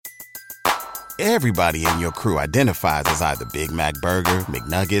Everybody in your crew identifies as either Big Mac Burger,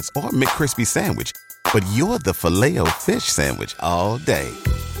 McNuggets, or McCrispy Sandwich. But you're the Filet-O-Fish Sandwich all day.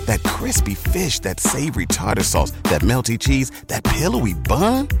 That crispy fish, that savory tartar sauce, that melty cheese, that pillowy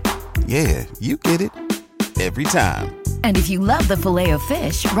bun. Yeah, you get it. Every time. And if you love the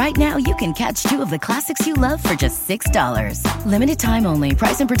Filet-O-Fish, right now you can catch two of the classics you love for just $6. Limited time only.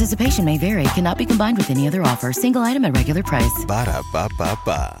 Price and participation may vary. Cannot be combined with any other offer. Single item at regular price.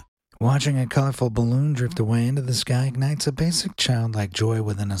 Ba-da-ba-ba-ba. Watching a colorful balloon drift away into the sky ignites a basic childlike joy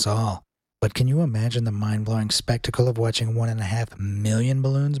within us all. But can you imagine the mind-blowing spectacle of watching 1.5 million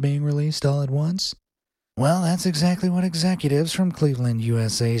balloons being released all at once? Well, that's exactly what executives from Cleveland,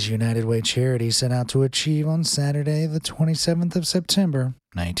 USA's United Way charity set out to achieve on Saturday, the 27th of September,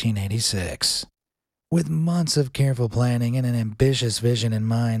 1986. With months of careful planning and an ambitious vision in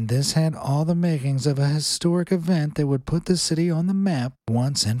mind, this had all the makings of a historic event that would put the city on the map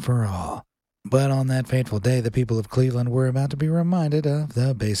once and for all. But on that fateful day, the people of Cleveland were about to be reminded of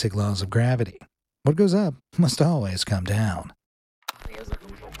the basic laws of gravity. What goes up must always come down.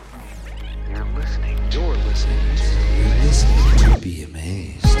 You're listening to Be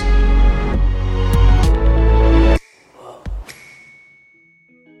Amazed.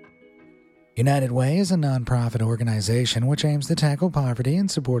 United Way is a nonprofit organization which aims to tackle poverty and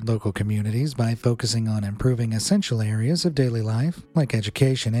support local communities by focusing on improving essential areas of daily life like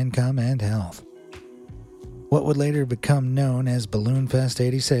education, income, and health. What would later become known as Balloonfest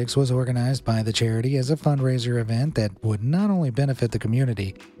 86 was organized by the charity as a fundraiser event that would not only benefit the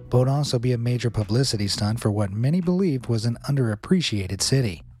community, but would also be a major publicity stunt for what many believed was an underappreciated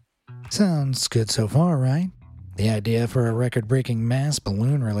city. Sounds good so far, right? The idea for a record-breaking mass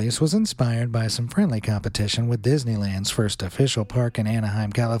balloon release was inspired by some friendly competition with Disneyland's first official park in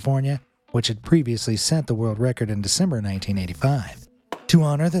Anaheim, California, which had previously set the world record in December 1985. To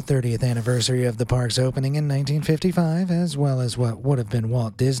honor the 30th anniversary of the park's opening in 1955, as well as what would have been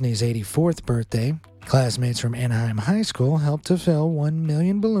Walt Disney's 84th birthday, classmates from Anaheim High School helped to fill 1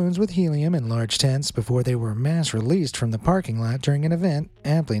 million balloons with helium in large tents before they were mass released from the parking lot during an event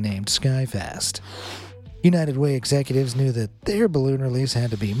aptly named Skyfest. United Way executives knew that their balloon release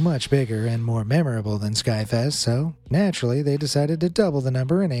had to be much bigger and more memorable than Skyfest, so naturally they decided to double the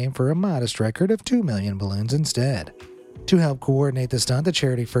number and aim for a modest record of 2 million balloons instead. To help coordinate the stunt, the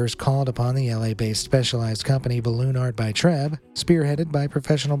charity first called upon the LA-based specialized company Balloon Art by Treb, spearheaded by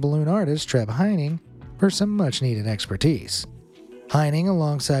professional balloon artist Treb Heining, for some much-needed expertise. Heining,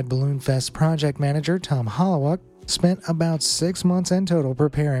 alongside Balloonfest project manager Tom Holloway, spent about 6 months in total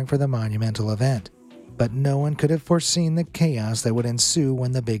preparing for the monumental event. But no one could have foreseen the chaos that would ensue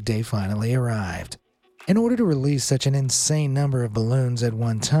when the big day finally arrived. In order to release such an insane number of balloons at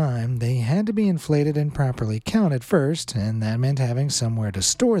one time, they had to be inflated and properly counted first, and that meant having somewhere to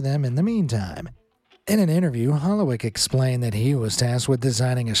store them in the meantime. In an interview, Holloway explained that he was tasked with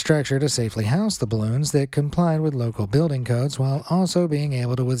designing a structure to safely house the balloons that complied with local building codes while also being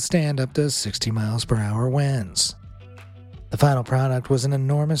able to withstand up to 60 miles per hour winds. The final product was an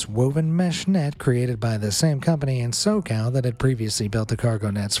enormous woven mesh net created by the same company in SoCal that had previously built the cargo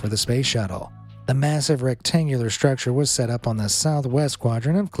nets for the space shuttle. The massive rectangular structure was set up on the southwest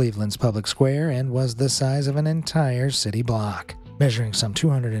quadrant of Cleveland's public square and was the size of an entire city block, measuring some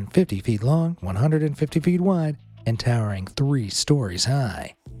 250 feet long, 150 feet wide, and towering 3 stories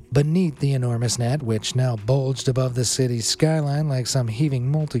high. Beneath the enormous net, which now bulged above the city's skyline like some heaving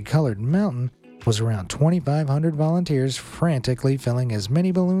multicolored mountain, was around 2,500 volunteers frantically filling as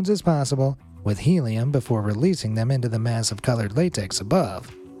many balloons as possible with helium before releasing them into the massive colored latex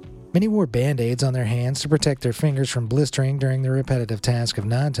above. Many wore band-aids on their hands to protect their fingers from blistering during the repetitive task of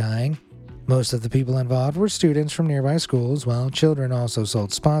knot tying. Most of the people involved were students from nearby schools, while children also sold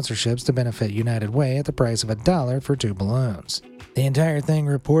sponsorships to benefit United Way at the price of $1 for 2 balloons. The entire thing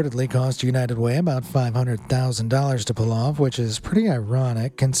reportedly cost United Way about $500,000 to pull off, which is pretty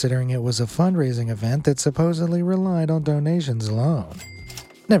ironic considering it was a fundraising event that supposedly relied on donations alone.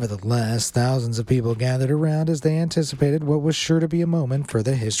 Nevertheless, thousands of people gathered around as they anticipated what was sure to be a moment for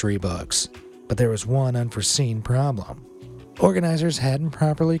the history books. But there was one unforeseen problem. Organizers hadn't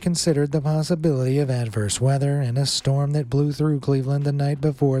properly considered the possibility of adverse weather, and a storm that blew through Cleveland the night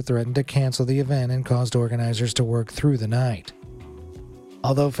before threatened to cancel the event and caused organizers to work through the night.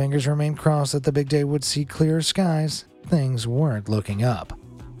 Although fingers remained crossed that the big day would see clearer skies, things weren't looking up.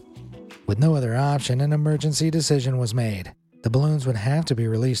 With no other option, an emergency decision was made. The balloons would have to be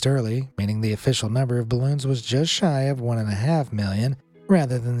released early, meaning the official number of balloons was just shy of 1.5 million,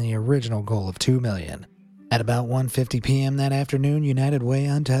 rather than the original goal of 2 million. At about 1:50 p.m. that afternoon, United Way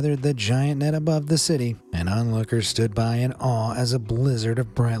untethered the giant net above the city, and onlookers stood by in awe as a blizzard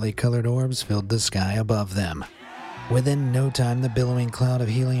of brightly colored orbs filled the sky above them. Within no time, the billowing cloud of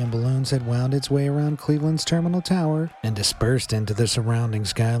helium balloons had wound its way around Cleveland's terminal tower and dispersed into the surrounding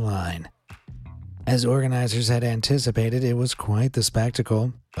skyline. As organizers had anticipated, it was quite the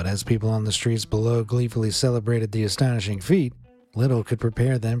spectacle, but as people on the streets below gleefully celebrated the astonishing feat, little could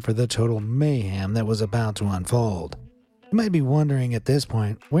prepare them for the total mayhem that was about to unfold. You might be wondering at this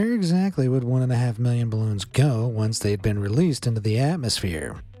point, where exactly would 1.5 million balloons go once they'd been released into the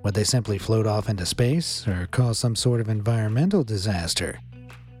atmosphere? Would they simply float off into space, or cause some sort of environmental disaster?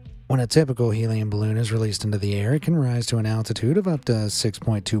 When a typical helium balloon is released into the air, it can rise to an altitude of up to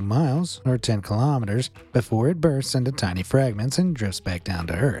 6.2 miles, or 10 kilometers, before it bursts into tiny fragments and drifts back down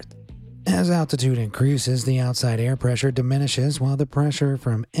to Earth. As altitude increases, the outside air pressure diminishes while the pressure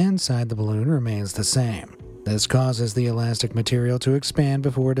from inside the balloon remains the same. This causes the elastic material to expand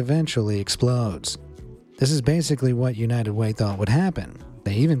before it eventually explodes. This is basically what United Way thought would happen.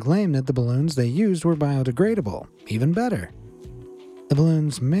 They even claimed that the balloons they used were biodegradable. Even better. The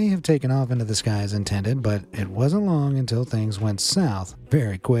balloons may have taken off into the sky as intended, but it wasn't long until things went south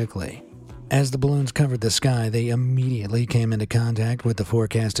very quickly. As the balloons covered the sky, they immediately came into contact with the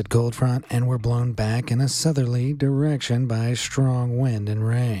forecasted cold front and were blown back in a southerly direction by strong wind and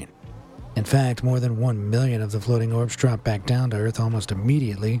rain. In fact, more than 1 million of the floating orbs dropped back down to Earth almost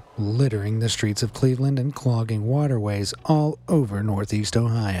immediately, littering the streets of Cleveland and clogging waterways all over Northeast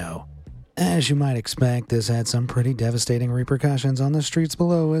Ohio. As you might expect, this had some pretty devastating repercussions on the streets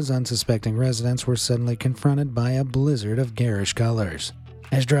below as unsuspecting residents were suddenly confronted by a blizzard of garish colors.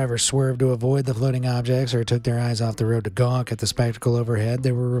 As drivers swerved to avoid the floating objects or took their eyes off the road to gawk at the spectacle overhead,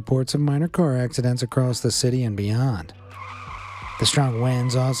 there were reports of minor car accidents across the city and beyond. The strong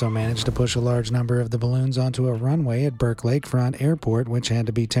winds also managed to push a large number of the balloons onto a runway at Burke Lakefront Airport, which had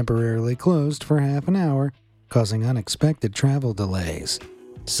to be temporarily closed for half an hour, causing unexpected travel delays.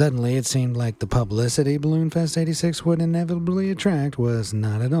 Suddenly, it seemed like the publicity Balloonfest 86 would inevitably attract was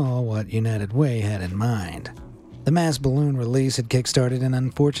not at all what United Way had in mind. The mass balloon release had kickstarted an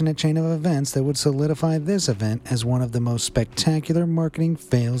unfortunate chain of events that would solidify this event as one of the most spectacular marketing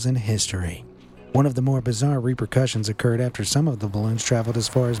fails in history. One of the more bizarre repercussions occurred after some of the balloons traveled as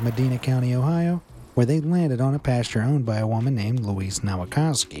far as Medina County, Ohio, where they landed on a pasture owned by a woman named Louise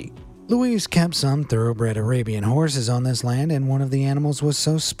Nowakowski. Louise kept some thoroughbred Arabian horses on this land, and one of the animals was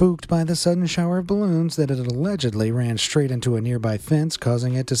so spooked by the sudden shower of balloons that it allegedly ran straight into a nearby fence,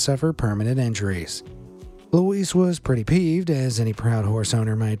 causing it to suffer permanent injuries. Louise was pretty peeved, as any proud horse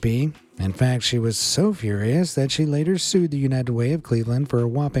owner might be. In fact, she was so furious that she later sued the United Way of Cleveland for a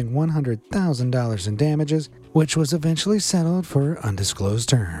whopping $100,000 in damages, which was eventually settled for undisclosed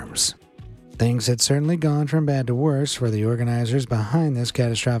terms. Things had certainly gone from bad to worse for the organizers behind this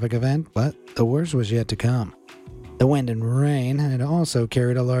catastrophic event, but the worst was yet to come. The wind and rain had also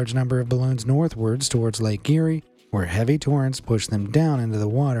carried a large number of balloons northwards towards Lake Erie, where heavy torrents pushed them down into the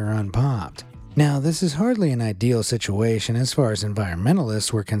water unpopped. Now, this is hardly an ideal situation as far as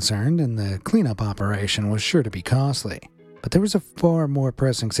environmentalists were concerned, and the cleanup operation was sure to be costly. But there was a far more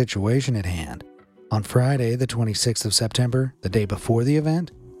pressing situation at hand. On Friday, the 26th of September, the day before the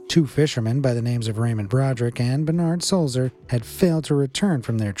event, two fishermen by the names of Raymond Broderick and Bernard Sulzer had failed to return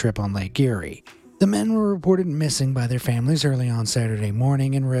from their trip on Lake Erie. The men were reported missing by their families early on Saturday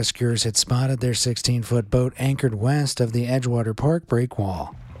morning, and rescuers had spotted their 16-foot boat anchored west of the Edgewater Park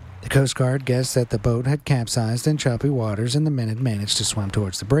breakwall. The Coast Guard guessed that the boat had capsized in choppy waters, and the men had managed to swim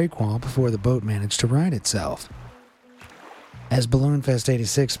towards the breakwall before the boat managed to right itself. As Balloonfest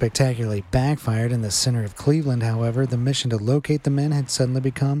 86 spectacularly backfired in the center of Cleveland, however, the mission to locate the men had suddenly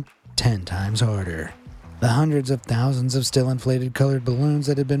become 10 times harder. The hundreds of thousands of still inflated colored balloons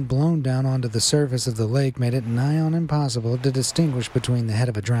that had been blown down onto the surface of the lake made it nigh on impossible to distinguish between the head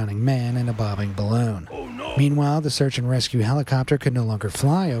of a drowning man and a bobbing balloon. Meanwhile, the search and rescue helicopter could no longer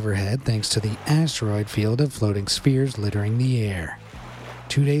fly overhead thanks to the asteroid field of floating spheres littering the air.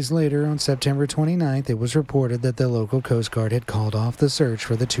 2 days later, on September 29th, it was reported that the local Coast Guard had called off the search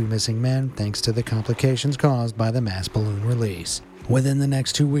for the two missing men thanks to the complications caused by the mass balloon release. Within the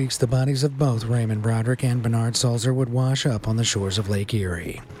next 2 weeks, the bodies of both Raymond Broderick and Bernard Sulzer would wash up on the shores of Lake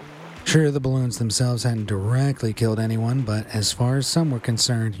Erie. Sure, the balloons themselves hadn't directly killed anyone, but as far as some were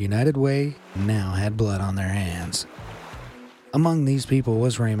concerned, United Way now had blood on their hands. Among these people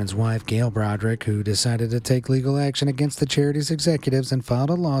was Raymond's wife, Gail Broderick, who decided to take legal action against the charity's executives and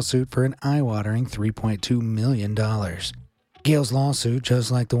filed a lawsuit for an eye-watering $3.2 million. Gail's lawsuit,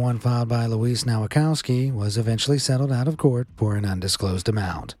 just like the one filed by Louise Nowakowski, was eventually settled out of court for an undisclosed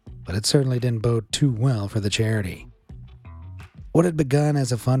amount. but it certainly didn't bode too well for the charity. What had begun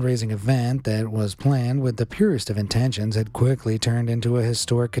as a fundraising event that was planned with the purest of intentions had quickly turned into a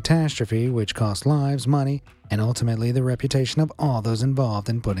historic catastrophe which cost lives, money, and ultimately the reputation of all those involved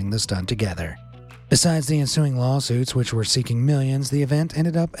in putting the stunt together. Besides the ensuing lawsuits, which were seeking millions, the event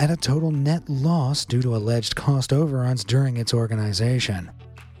ended up at a total net loss due to alleged cost overruns during its organization.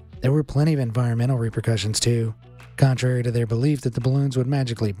 There were plenty of environmental repercussions too. Contrary to their belief that the balloons would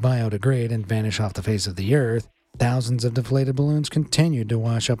magically biodegrade and vanish off the face of the earth, thousands of deflated balloons continued to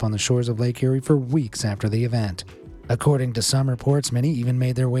wash up on the shores of Lake Erie for weeks after the event. According to some reports, many even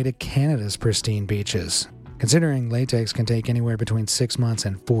made their way to Canada's pristine beaches. Considering latex can take anywhere between 6 months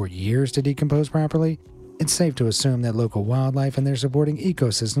and 4 years to decompose properly, it's safe to assume that local wildlife and their supporting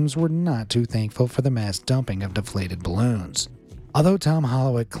ecosystems were not too thankful for the mass dumping of deflated balloons. Although Tom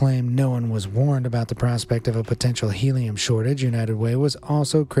Holloway claimed no one was warned about the prospect of a potential helium shortage, United Way was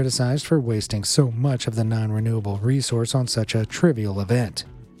also criticized for wasting so much of the non-renewable resource on such a trivial event.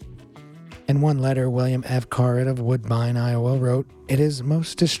 In one letter, William F. Carrett of Woodbine, Iowa, wrote, "It is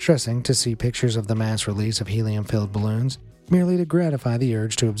most distressing to see pictures of the mass release of helium-filled balloons merely to gratify the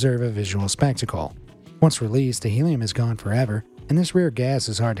urge to observe a visual spectacle. Once released, the helium is gone forever, and this rare gas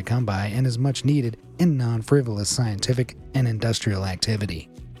is hard to come by and is much needed in non-frivolous scientific and industrial activity."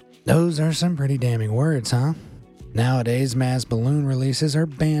 Those are some pretty damning words, huh? Nowadays, mass balloon releases are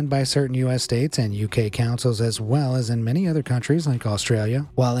banned by certain U.S. states and UK councils as well as in many other countries like Australia,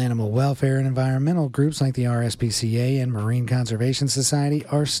 while animal welfare and environmental groups like the RSPCA and Marine Conservation Society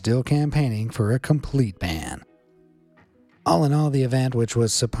are still campaigning for a complete ban. All in all, the event, which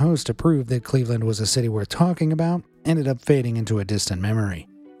was supposed to prove that Cleveland was a city worth talking about, ended up fading into a distant memory.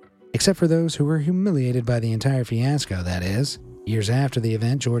 Except for those who were humiliated by the entire fiasco, that is. Years after the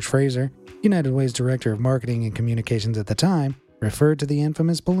event, George Fraser, United Way's Director of Marketing and Communications at the time, referred to the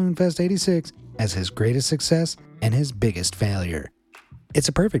infamous Balloonfest '86 as his greatest success and his biggest failure. It's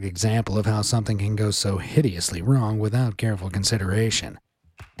a perfect example of how something can go so hideously wrong without careful consideration.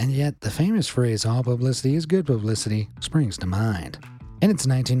 And yet, the famous phrase, "all publicity is good publicity," springs to mind. In its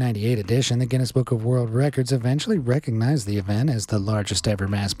 1998 edition, the Guinness Book of World Records eventually recognized the event as the largest ever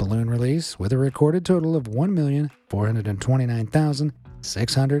mass balloon release, with a recorded total of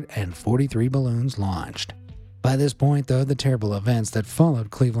 1,429,643 balloons launched. By this point, though, the terrible events that followed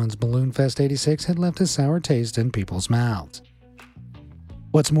Cleveland's Balloonfest '86 had left a sour taste in people's mouths.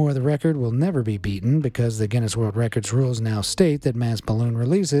 What's more, the record will never be beaten because the Guinness World Records rules now state that mass balloon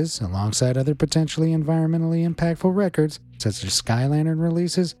releases, alongside other potentially environmentally impactful records, such as Sky Lantern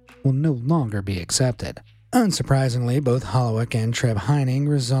releases, will no longer be accepted. Unsurprisingly, both Hollowick and Trev Heining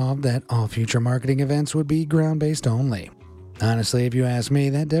resolved that all future marketing events would be ground-based only. Honestly, if you ask me,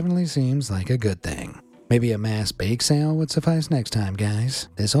 that definitely seems like a good thing. Maybe a mass bake sale would suffice next time, guys.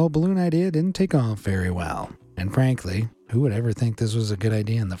 This whole balloon idea didn't take off very well. And frankly, who would ever think this was a good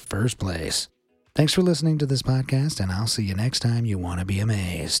idea in the first place? Thanks for listening to this podcast, and I'll see you next time you want to be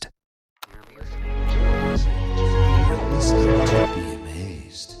amazed. You're listening to Be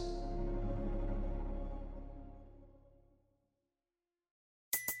Amazed.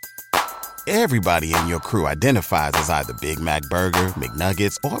 Everybody in your crew identifies as either Big Mac Burger,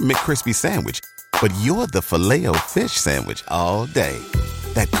 McNuggets, or McCrispy Sandwich. But you're the Filet-O-Fish Sandwich all day.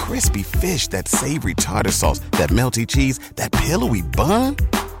 That crispy fish, that savory tartar sauce, that melty cheese, that pillowy bun.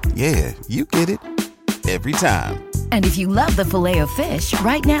 Yeah, you get it. Every time. And if you love the Filet-O-Fish,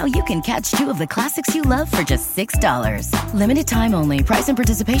 right now you can catch two of the classics you love for just $6. Limited time only. Price and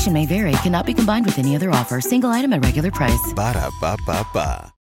participation may vary. Cannot be combined with any other offer. Single item at regular price. Ba-da-ba-ba-ba.